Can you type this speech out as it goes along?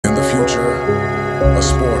future, a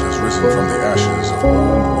sport has risen from the ashes of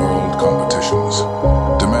old world competitions,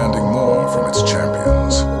 demanding more from its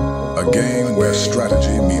champions. A game where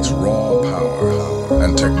strategy meets raw power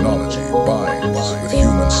and technology binds with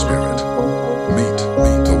human spirit. Meet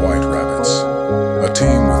the White Rabbits, a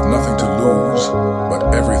team with nothing to lose but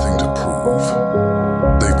everything to prove.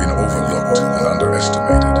 They've been overlooked and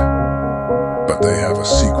underestimated, but they have a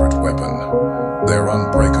secret weapon, their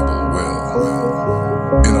unbreakable will.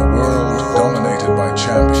 In a world dominated by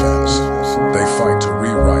champions, they fight to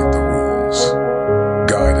rewrite the rules,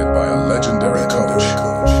 guided by a legendary coach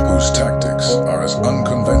whose tactics are as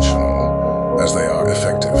unconventional as they are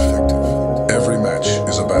effective. Every match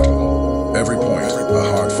is a battle, every point a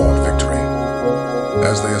hard-fought victory.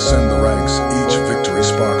 As they ascend the ranks, each victory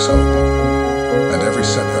sparks hope, and every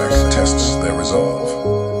setback tests their resolve.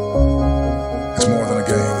 It's more than a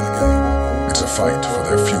game. It's a fight for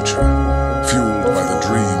their future, fueled by the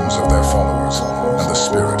dreams of their followers and the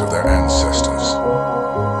spirit of their ancestors.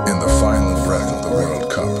 In the final breath of the World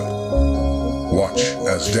Cup, watch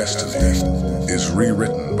as destiny is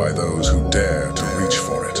rewritten by those who dare to reach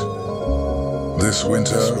for it. This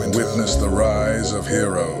winter, witness the rise of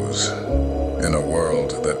heroes in a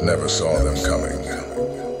world that never saw them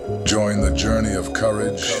coming. Join the journey of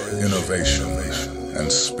courage, innovation,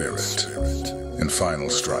 and spirit in Final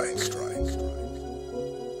Strike.